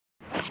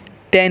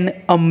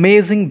10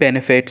 amazing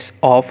benefits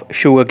of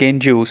sugarcane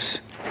juice.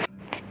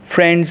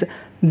 Friends,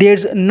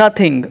 there's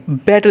nothing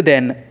better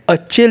than a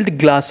chilled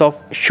glass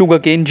of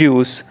sugarcane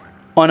juice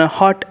on a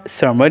hot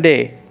summer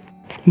day.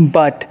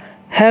 But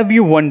have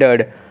you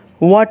wondered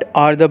what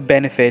are the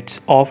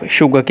benefits of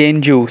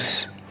sugarcane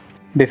juice?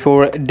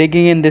 Before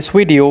digging in this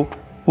video,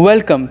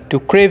 welcome to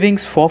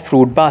Cravings for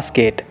Fruit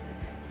Basket,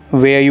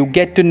 where you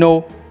get to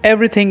know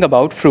everything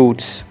about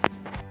fruits.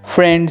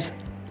 Friends,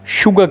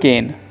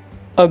 sugarcane,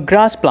 a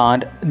grass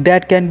plant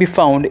that can be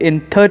found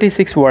in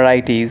 36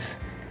 varieties,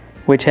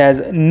 which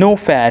has no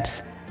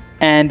fats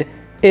and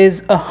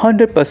is a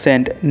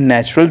 100%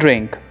 natural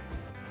drink.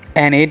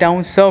 An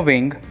 8-ounce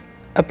serving,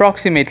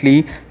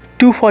 approximately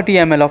 240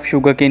 ml of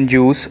sugarcane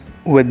juice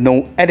with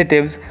no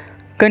additives,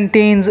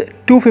 contains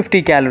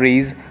 250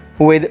 calories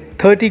with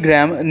 30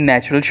 gram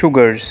natural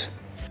sugars.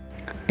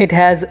 It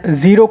has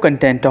zero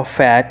content of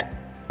fat,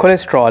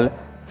 cholesterol,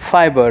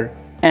 fiber,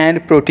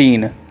 and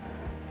protein,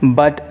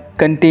 but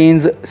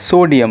contains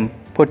sodium,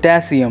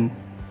 potassium,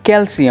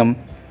 calcium,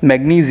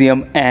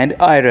 magnesium, and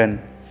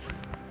iron.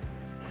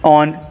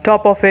 On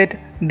top of it,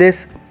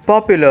 this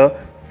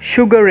popular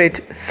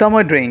sugar-rich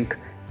summer drink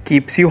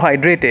keeps you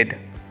hydrated.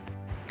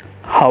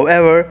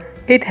 However,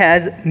 it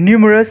has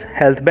numerous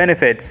health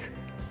benefits,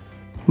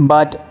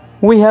 but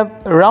we have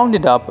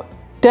rounded up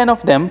 10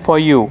 of them for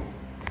you.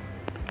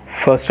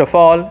 First of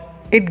all,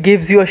 it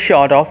gives you a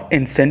shot of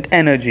instant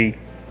energy.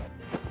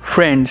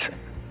 Friends,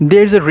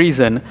 there's a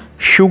reason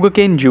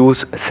sugarcane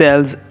juice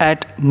sells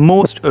at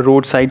most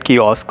roadside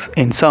kiosks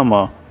in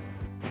summer.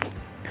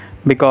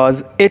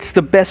 Because it's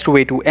the best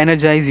way to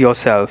energize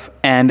yourself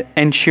and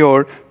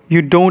ensure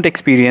you don't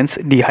experience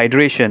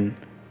dehydration.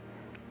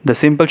 The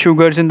simple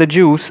sugars in the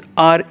juice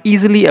are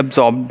easily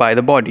absorbed by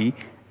the body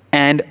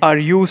and are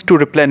used to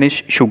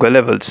replenish sugar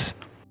levels.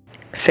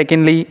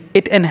 Secondly,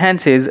 it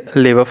enhances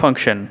liver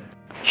function.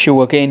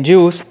 Sugarcane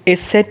juice is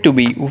said to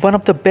be one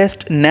of the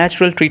best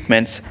natural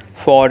treatments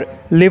for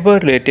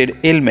liver-related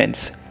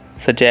ailments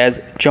such as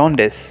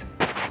jaundice.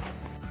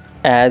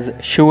 As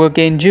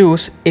sugarcane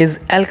juice is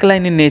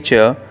alkaline in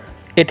nature,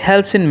 it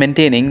helps in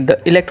maintaining the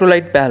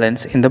electrolyte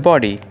balance in the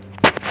body.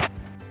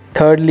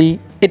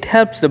 Thirdly, it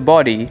helps the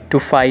body to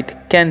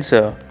fight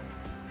cancer.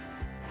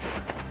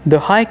 The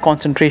high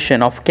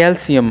concentration of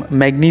calcium,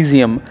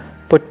 magnesium,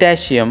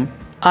 potassium,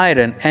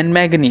 iron, and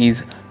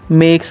manganese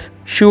makes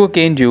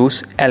sugarcane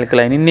juice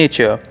alkaline in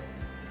nature.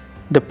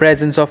 The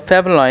presence of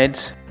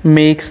flavonoids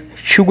makes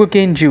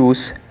sugarcane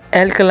juice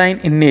alkaline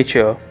in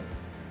nature.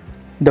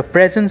 The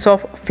presence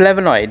of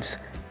flavonoids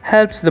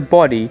helps the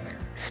body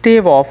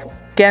stave off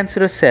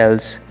cancerous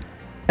cells,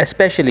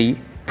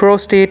 especially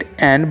prostate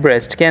and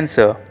breast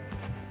cancer.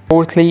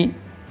 Fourthly,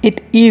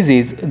 it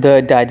eases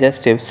the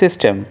digestive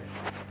system.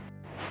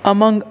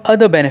 Among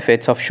other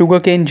benefits of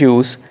sugarcane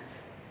juice,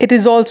 it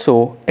is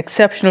also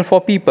exceptional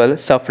for people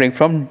suffering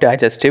from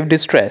digestive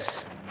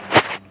distress.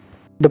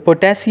 The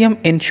potassium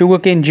in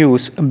sugarcane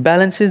juice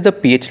balances the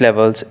pH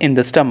levels in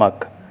the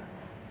stomach,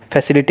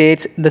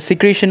 facilitates the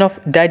secretion of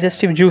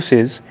digestive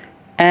juices,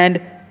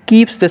 and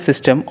keeps the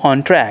system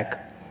on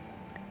track.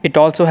 It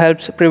also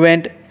helps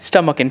prevent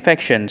stomach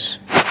infections.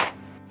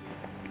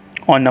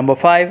 On number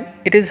 5,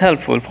 it is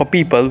helpful for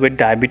people with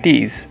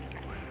diabetes.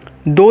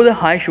 Though the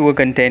high sugar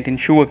content in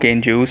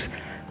sugarcane juice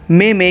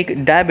may make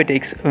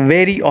diabetics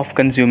wary of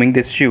consuming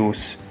this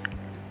juice,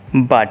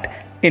 but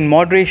in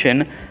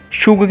moderation,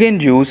 sugarcane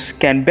juice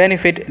can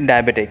benefit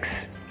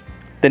diabetics.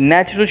 The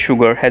natural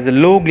sugar has a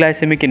low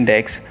glycemic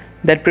index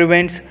that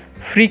prevents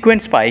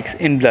frequent spikes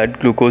in blood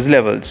glucose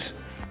levels.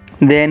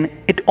 Then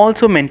it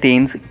also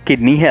maintains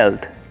kidney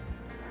health.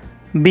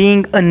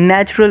 Being a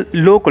natural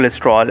low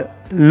cholesterol,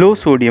 low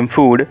sodium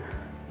food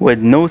with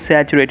no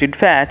saturated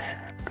fats,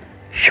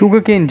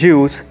 sugarcane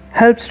juice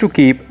helps to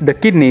keep the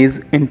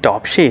kidneys in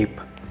top shape.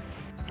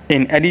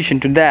 In addition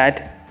to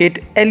that,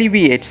 it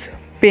alleviates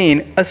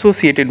pain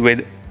associated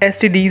with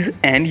STDs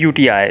and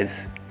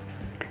UTIs.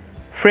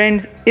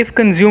 Friends, if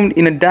consumed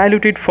in a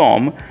diluted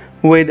form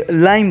with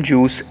lime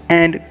juice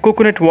and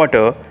coconut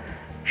water,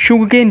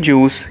 sugarcane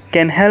juice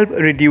can help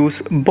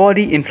reduce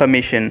body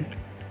inflammation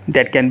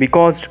that can be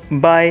caused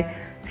by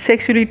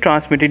sexually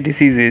transmitted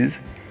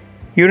diseases,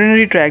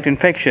 urinary tract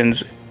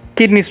infections,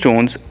 kidney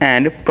stones,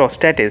 and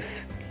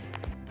prostatitis.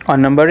 On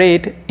number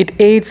 8,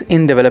 it aids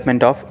in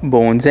development of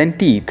bones and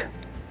teeth.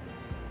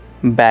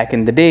 Back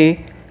in the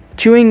day,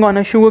 chewing on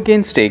a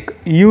sugarcane stick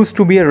used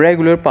to be a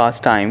regular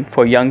pastime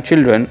for young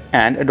children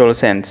and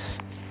adolescents.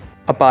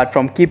 Apart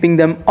from keeping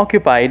them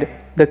occupied,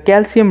 the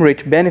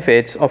calcium-rich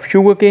benefits of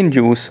sugarcane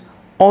juice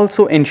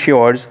also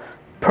ensures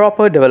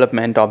proper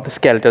development of the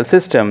skeletal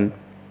system,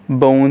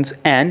 bones,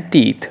 and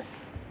teeth.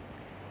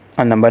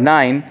 On number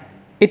 9,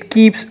 it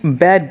keeps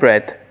bad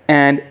breath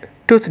and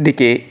tooth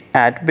decay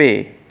at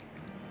bay.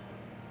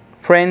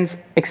 Friends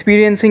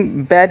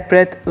experiencing bad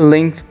breath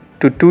linked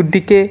to tooth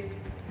decay,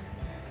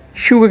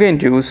 sugarcane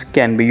juice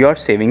can be your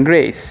saving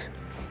grace.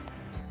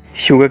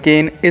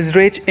 Sugarcane is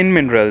rich in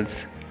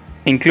minerals,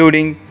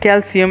 including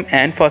calcium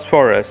and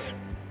phosphorus,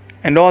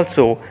 and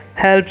also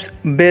helps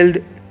build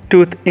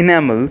tooth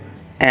enamel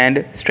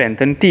and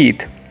strengthen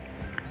teeth,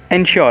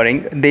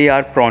 ensuring they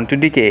are prone to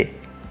decay.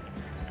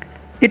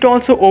 It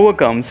also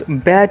overcomes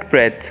bad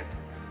breath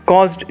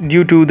caused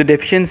due to the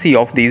deficiency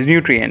of these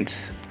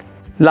nutrients.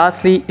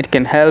 Lastly, it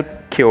can help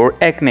cure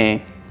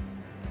acne.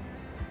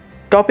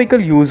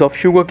 Topical use of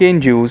sugarcane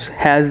juice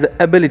has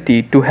the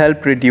ability to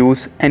help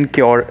reduce and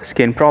cure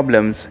skin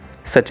problems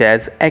such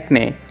as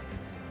acne.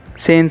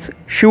 Since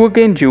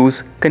sugarcane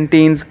juice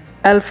contains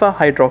alpha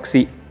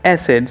hydroxy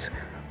acids,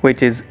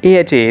 which is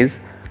AHAs,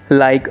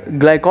 like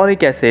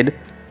glycolic acid,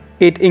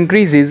 it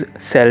increases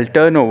cell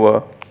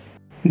turnover.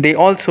 They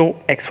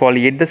also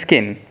exfoliate the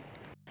skin,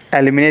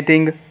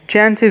 eliminating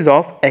chances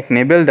of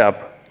acne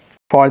buildup.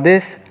 For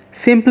this,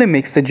 simply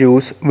mix the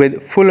juice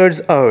with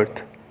Fuller's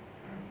Earth,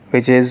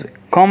 which is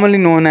commonly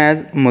known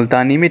as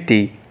Multani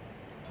Mitti,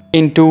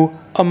 into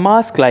a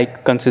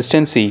mask-like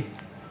consistency.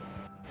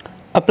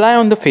 Apply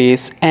on the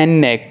face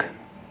and neck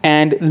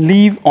and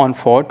leave on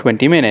for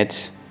 20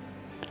 minutes.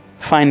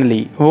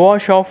 Finally,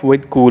 wash off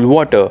with cool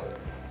water.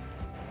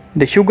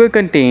 The sugar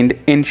contained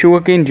in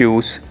sugarcane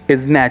juice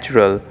is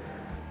natural,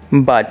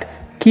 but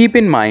keep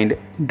in mind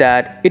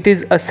that it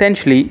is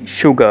essentially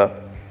sugar.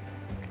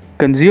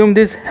 Consume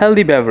this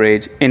healthy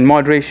beverage in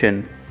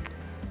moderation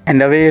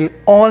and avail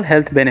all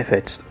health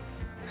benefits.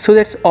 So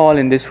that's all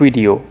in this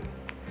video.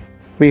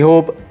 We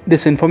hope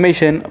this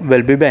information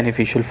will be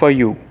beneficial for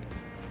you,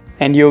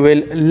 and you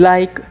will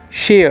like,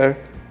 share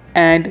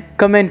and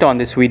comment on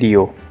this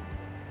video.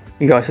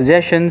 Your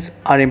suggestions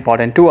are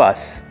important to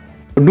us.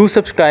 Do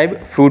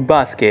subscribe Fruit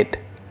Basket.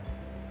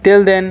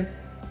 Till then,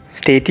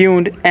 stay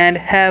tuned and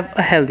have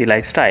a healthy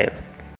lifestyle.